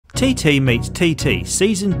TT meets TT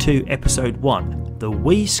Season 2 Episode 1, The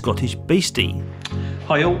Wee Scottish Beastie.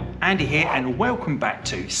 Hi all, Andy here and welcome back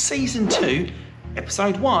to Season 2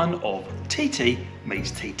 Episode 1 of TT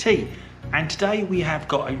meets TT. And today we have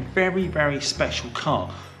got a very special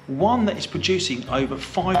car. One that is producing over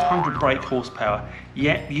 500 brake horsepower.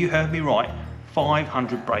 Yep, you heard me right,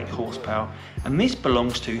 500 brake horsepower. And this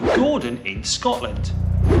belongs to Gordon in Scotland.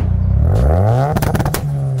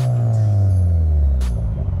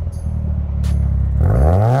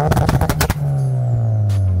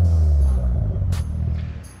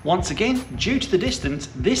 Once again, due to the distance,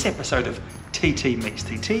 this episode of TT meets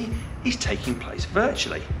TT is taking place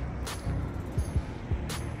virtually.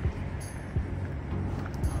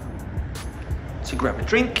 So grab a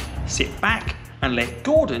drink, sit back and let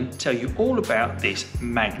Gordon tell you all about this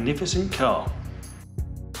magnificent car.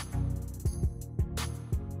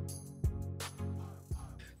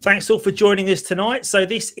 Thanks all for joining us tonight. So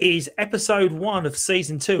this is episode 1 of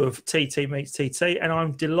season 2 of TT meets TT, and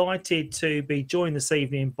I'm delighted to be joined this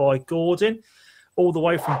evening by Gordon, all the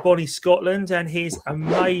way from Bonnie, Scotland, and his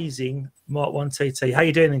amazing Mark 1 TT. How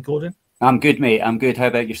you doing then, Gordon? I'm good, mate. I'm good. How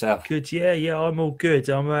about yourself? Good. Yeah, I'm all good.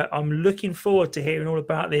 I'm looking forward to hearing all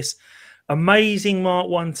about this amazing Mark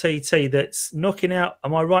 1 TT that's knocking out,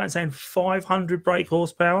 am I right in saying 500 brake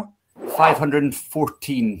horsepower?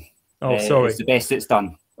 514. Oh, sorry. It's the best it's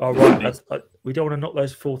done. All right. We don't want to knock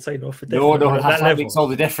those 14 off. No, that makes all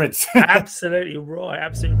the difference. Absolutely right.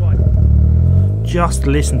 Absolutely right. Just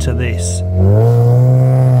listen to this.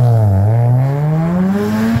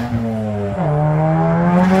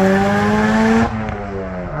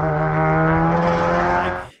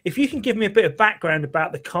 If you can give me a bit of background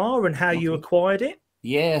about the car and how you acquired it.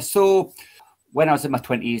 Yeah, so when I was in my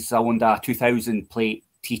 20s, I owned a 2000 plate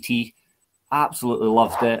TT. Absolutely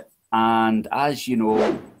loved it. And as you know,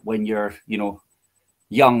 when you're,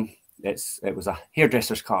 young, it was a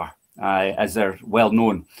hairdresser's car, as they're well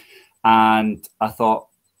known. And I thought,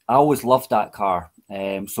 I always loved that car.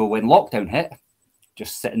 So when lockdown hit,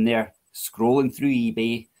 just sitting there, scrolling through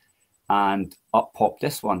eBay, and up popped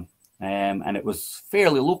this one. And it was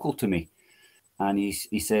fairly local to me. And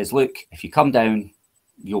he says, look, if you come down,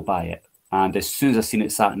 you'll buy it. And as soon as I seen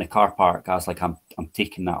it sat in the car park, I was like, I'm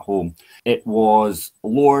taking that home. It was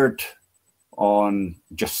lowered on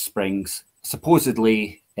just springs,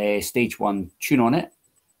 supposedly a stage 1 tune on it,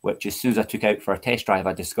 which as soon as I took out for a test drive,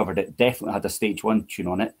 I discovered it definitely had a stage 1 tune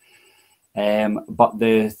on it. But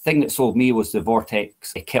the thing that sold me was the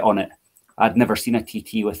Vortex kit on it. I'd never seen a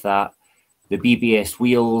TT with that. The BBS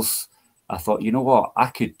wheels, I thought, you know what, I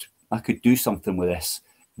could do something with this.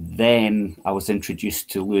 Then I was introduced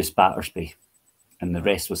to Lewis Battersby, and the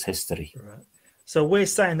rest was history. Right. So we're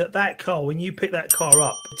saying that car, when you pick that car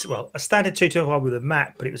up, it's, well, a standard 225 with a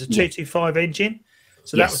map, but it was a 225 engine.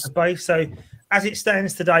 So that was the base. So as it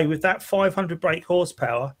stands today with that 500 brake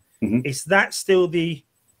horsepower, is that still the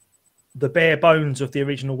bare bones of the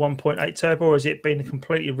original 1.8 turbo, or has it been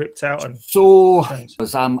completely ripped out? And so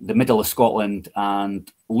I'm the middle of Scotland,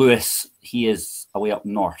 and Lewis, he is away up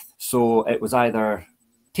north. So it was either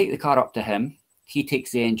take the car up to him, he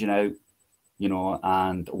takes the engine out,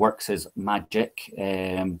 and works his magic,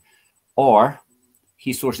 or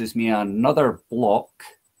he sources me another block,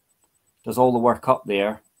 does all the work up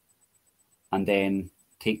there, and then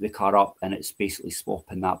take the car up, and it's basically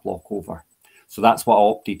swapping that block over. So that's what I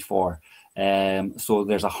opted for. So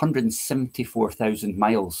there's 174,000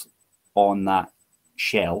 miles on that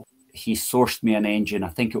shell. He sourced me an engine, I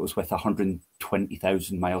think it was with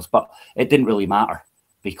 120,000 miles, but it didn't really matter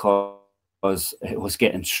because it was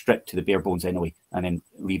getting stripped to the bare bones anyway and then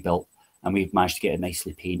rebuilt. And we've managed to get it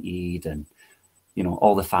nicely painted and,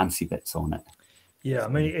 all the fancy bits on it. Yeah, I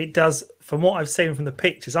mean, it does, from what I've seen from the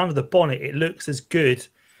pictures, under the bonnet, it looks as good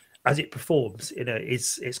as it performs.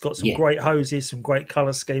 It's got some great hoses, some great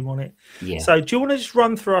color scheme on it. Yeah. So do you want to just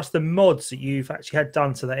run through us the mods that you've actually had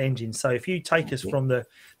done to that engine? So if you take us from the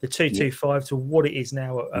 225 to what it is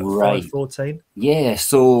now at 514. Yeah,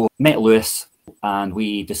 so met Lewis and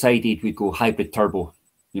we decided we'd go hybrid turbo,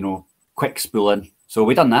 quick spooling. So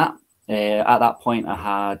we done that. At that point, I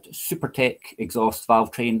had Supertech exhaust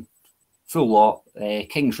valve train, full lot,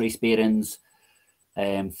 King's race bearings,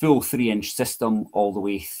 full 3-inch system all the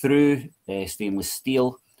way through, stainless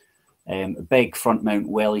steel, big front mount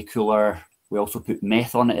welly cooler. We also put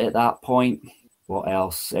Meth on it at that point. What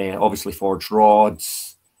else? Obviously forged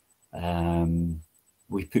rods.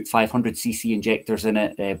 We put 500cc injectors in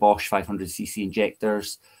it, Bosch 500cc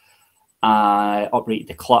injectors. I uprated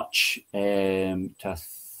the clutch to a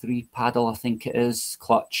 3-paddle, I think it is,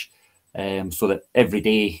 clutch, so that every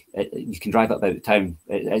day you can drive it about the town.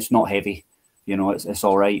 It's not heavy. You know, it's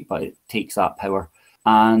all right, but it takes that power.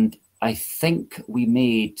 And I think we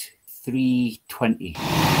made 320.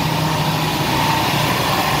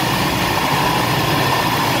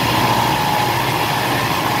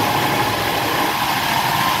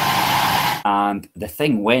 And the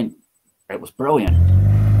thing went, it was brilliant.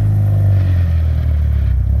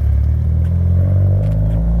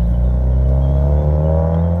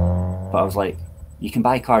 But I was like, you can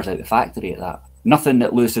buy cars out the factory at that. Nothing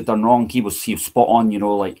that Lewis had done wrong. He was spot on, you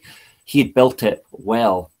know, like he had built it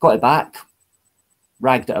well, got it back,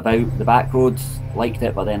 ragged it about the back roads, liked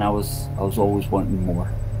it, but then I was always wanting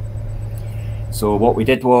more. So what we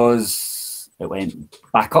did was it went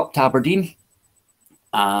back up to Aberdeen,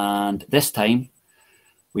 and this time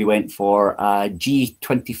we went for a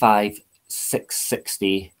G25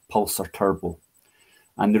 660 Pulsar turbo.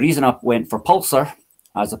 And the reason I went for Pulsar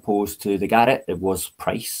as opposed to the Garrett, it was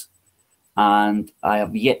price. And I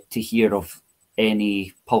have yet to hear of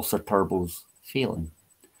any Pulsar turbos failing.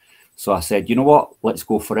 So I said, you know what, let's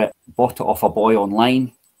go for it. Bought it off a boy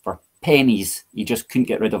online for pennies. He just couldn't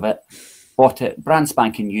get rid of it. Bought it brand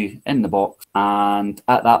spanking new in the box. And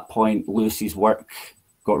at that point, Lewis's work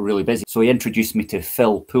got really busy. So he introduced me to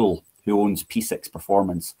Phil Poole, who owns P6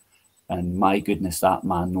 Performance. And my goodness, that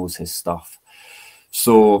man knows his stuff.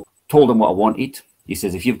 So told him what I wanted. He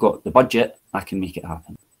says, if you've got the budget, I can make it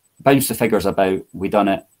happen. Bounced the figures about, we done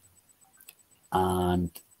it,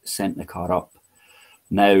 and sent the car up.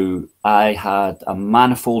 Now, I had a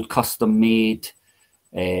manifold custom made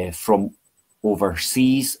from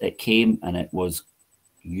overseas. It came and it was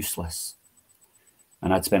useless.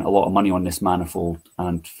 And I'd spent a lot of money on this manifold,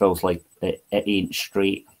 and Phil's like, it ain't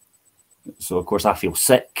straight. So, of course, I feel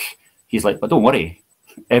sick. He's like, but don't worry,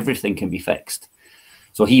 everything can be fixed.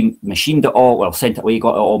 So he machined it all, well, sent it away,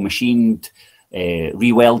 got it all machined,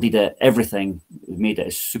 re-welded it, everything, made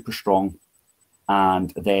it super strong.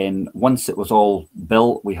 And then once it was all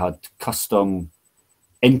built, we had custom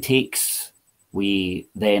intakes. We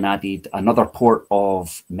then added another port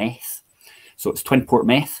of Meth. So it's twin port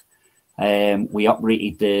Meth. We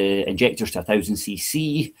uprated the injectors to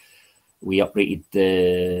 1000cc. We uprated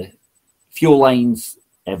the fuel lines,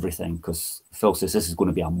 everything, because Phil says this is going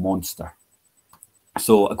to be a monster.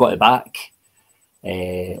 So I got it back.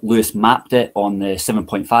 Lewis mapped it on the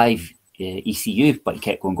 7.5 ECU, but he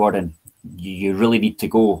kept going, Gordon, you really need to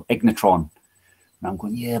go Ignitron. And I'm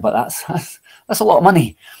going, yeah, but that's a lot of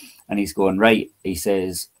money. And he's going, right. He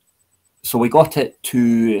says, so we got it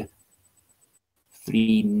to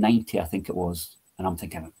 390, I think it was. And I'm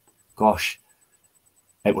thinking, gosh,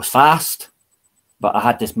 it was fast, but I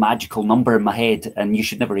had this magical number in my head, and you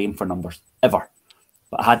should never aim for numbers, ever.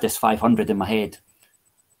 But I had this 500 in my head.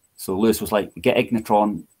 So Lewis was like, get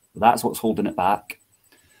Ignitron, that's what's holding it back.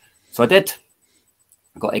 So I did.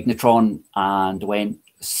 I got Ignitron and went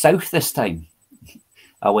south this time.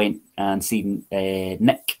 I went and seen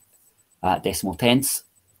Nick at Decimal Tenths,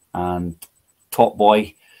 and top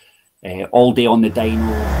boy, all day on the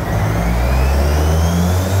dyno.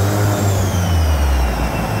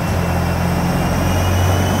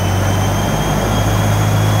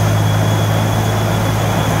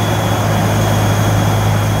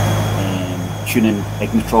 Tuning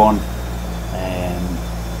Ignitron,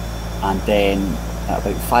 and then at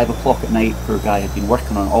about 5 o'clock at night, poor guy had been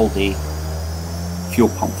working on it all day, fuel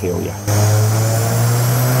pump failure.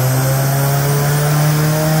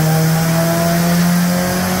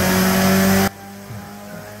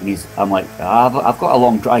 And I'm like, I've got a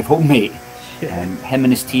long drive home, mate. Him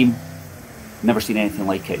and his team, never seen anything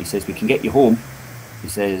like it. He says, we can get you home. He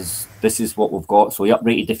says, this is what we've got. So he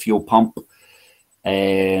uprated the fuel pump.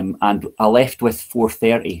 And I left with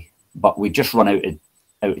 430, but we just run out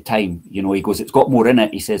of time. You know, he goes, it's got more in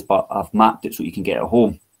it. He says, but I've mapped it so you can get it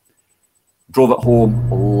home. Drove it home,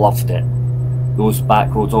 loved it. Those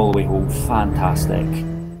back roads all the way home, fantastic.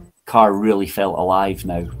 Car really felt alive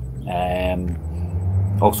now.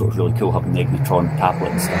 Also, it was really cool having the Ignitron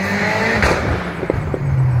tablet and stuff.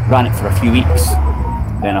 Ran it for a few weeks.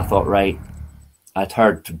 Then I thought, right, I'd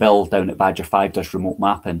heard Bill down at Badger5 does remote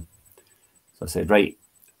mapping. I said, right,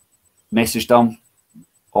 messaged him,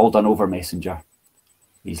 all done over Messenger.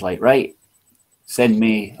 He's like, right, send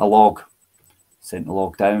me a log. Sent the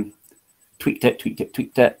log down, tweaked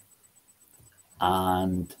it.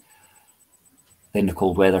 And then the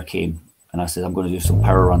cold weather came, and I said, I'm going to do some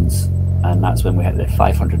power runs. And that's when we hit the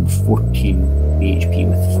 514 BHP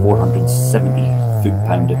with 470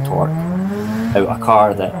 foot-pound of torque out a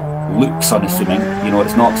car that looks unassuming. You know,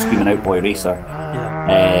 it's not screaming out boy racer.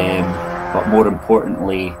 But more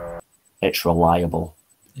importantly, it's reliable.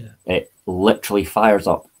 Yeah. It literally fires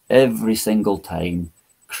up every single time,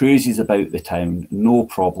 cruises about the town, no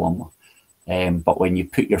problem. But when you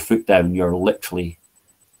put your foot down, you're literally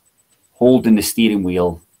holding the steering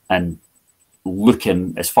wheel and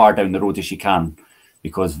looking as far down the road as you can,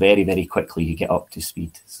 because very, very quickly you get up to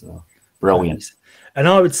speed. So brilliant. And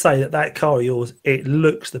I would say that car of yours, it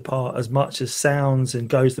looks the part as much as sounds and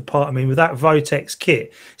goes the part. I mean, with that Votex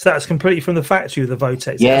kit, so that's completely from the factory with the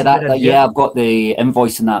Votex. Yeah, yeah, I've got the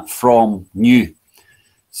invoice in that from new.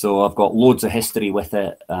 So I've got loads of history with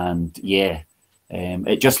it, and yeah,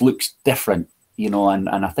 it just looks different, you know. And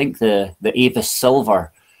I think the Avis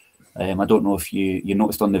Silver, I don't know if you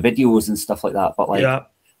noticed on the videos and stuff like that, but like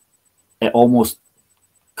it almost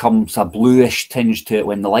comes a bluish tinge to it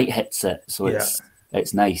when the light hits it. So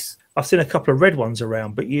it's nice. I've seen a couple of red ones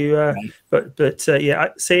around, but yeah,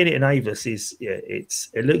 seeing it in Avis is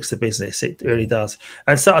it looks the business. It really does.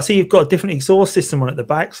 And so I see you've got a different exhaust system on at the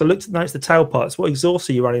back. So notice the tailpipes. What exhaust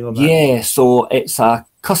are you running on that? Yeah, so it's a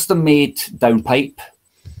custom made downpipe,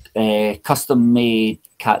 custom made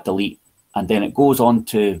cat delete, and then it goes on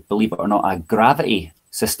to, believe it or not, a gravity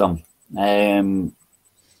system. And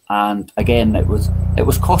again, it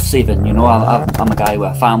was cost saving. You know, I'm a guy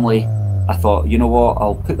with a family. I thought, you know what,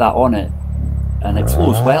 I'll put that on it, and it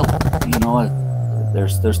flows well. You know,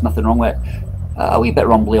 there's nothing wrong with it. A wee bit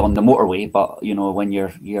rumbly on the motorway, but you know, when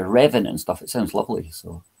you're revving and stuff, it sounds lovely.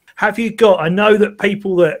 So, have you got? I know that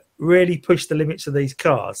people that really push the limits of these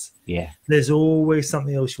cars, there's always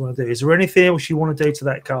something else you want to do. Is there anything else you want to do to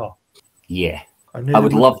that car? Yeah, I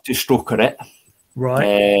would love to stroker it.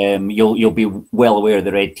 Right. You'll be well aware of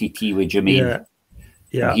the red TT with Jermaine.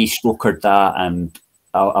 Yeah. He strokered that, and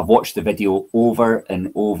I've watched the video over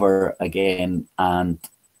and over again, and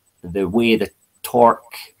the way the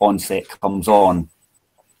torque onset comes on,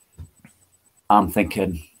 I'm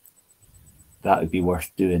thinking that would be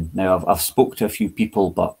worth doing. Now, I've spoke to a few people,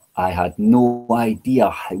 but I had no idea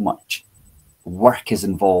how much work is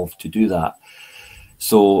involved to do that.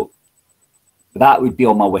 So that would be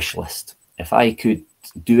on my wish list. If I could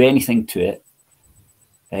do anything to it,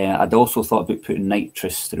 I'd also thought about putting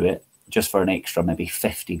nitrous through it, just for an extra maybe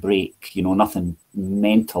 50 brake, you know, nothing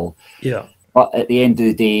mental. Yeah. But at the end of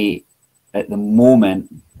the day, at the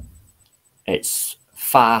moment, it's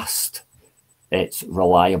fast, it's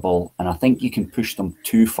reliable, and I think you can push them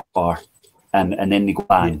too far, and then they go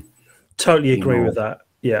bang. Totally agree with that.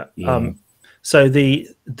 Yeah. So the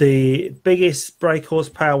biggest brake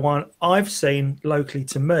horsepower one I've seen locally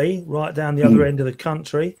to me, right down the other end of the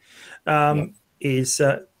country, is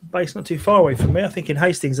based not too far away from me, I think in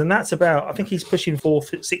Hastings, and that's about, I think he's pushing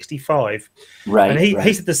 465. Right. And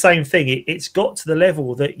he said the same thing. It's got to the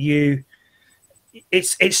level that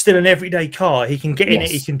it's still an everyday car. He can get in it,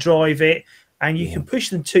 he can drive it, and you can push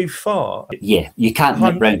them too far. Yeah, you can't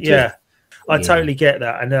nip round to it. I totally get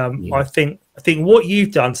that, and I think what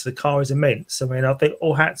you've done to the car is immense. I mean, I think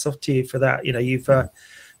all hats off to you for that. You know,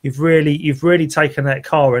 you've really taken that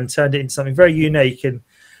car and turned it into something very unique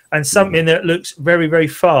and something that looks very, very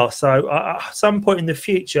fast. So at some point in the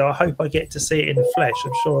future, I hope I get to see it in the flesh.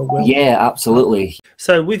 I'm sure I will. Yeah, absolutely.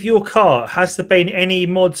 So with your car, has there been any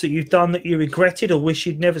mods that you've done that you regretted or wish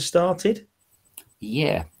you'd never started?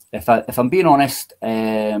 Yeah, if I'm being honest,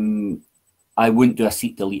 I wouldn't do a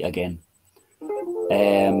seat delete again.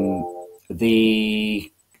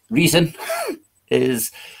 The reason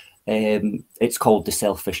is it's called the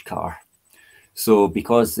selfish car. So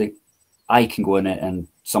because I can go in it and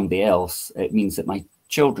somebody else, it means that my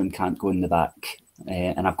children can't go in the back,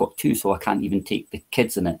 and I've got two, so I can't even take the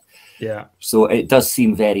kids in it. Yeah. So it does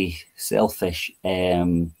seem very selfish,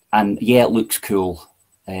 and yeah, it looks cool,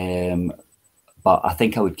 but I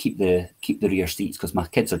think I would keep the rear seats because my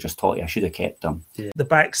kids are just taughty. I should have kept them. Yeah. The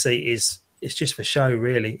back seat it's just for show,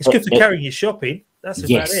 really. It's good for carrying your shopping. That's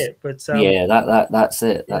about it. But yeah, that's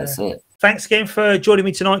it. That's it. Thanks again for joining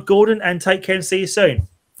me tonight, Gordon, and take care and see you soon.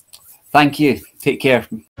 Thank you. Take care.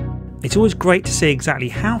 It's always great to see exactly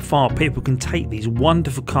how far people can take these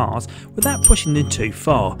wonderful cars without pushing them too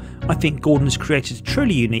far. I think Gordon has created a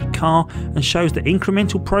truly unique car and shows that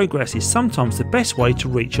incremental progress is sometimes the best way to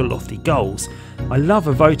reach your lofty goals. I love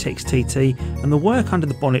a Votex TT, and the work under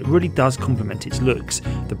the bonnet really does complement its looks.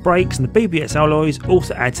 The brakes and the BBS alloys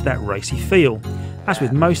also add to that racy feel. As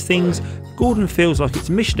with most things, Gordon feels like it's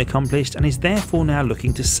mission accomplished and is therefore now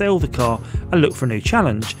looking to sell the car and look for a new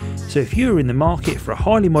challenge. So if you are in the market for a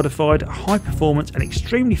highly modified, high performance and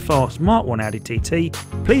extremely fast Mark 1 Audi TT,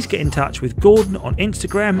 please get in touch with Gordon on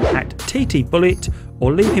Instagram at TTBullet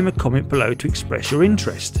or leave him a comment below to express your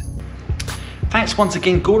interest. Thanks once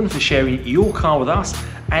again, Gordon, for sharing your car with us,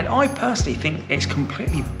 and I personally think it's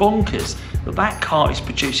completely bonkers that car is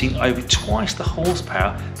producing over twice the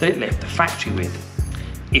horsepower that it left the factory with.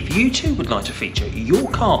 If you too would like to feature your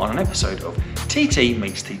car on an episode of TT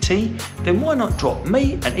Meets TT, then why not drop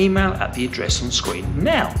me an email at the address on screen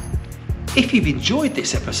now. If you've enjoyed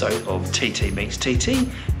this episode of TT Meets TT,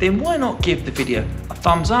 then why not give the video a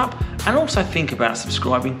thumbs up and also think about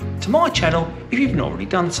subscribing to my channel if you've not already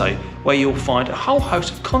done so, where you'll find a whole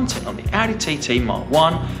host of content on the Audi TT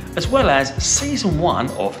Mk1 as well as season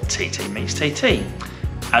 1 of TT Meets TT.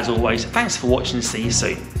 As always, thanks for watching and see you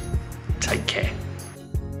soon. Take care.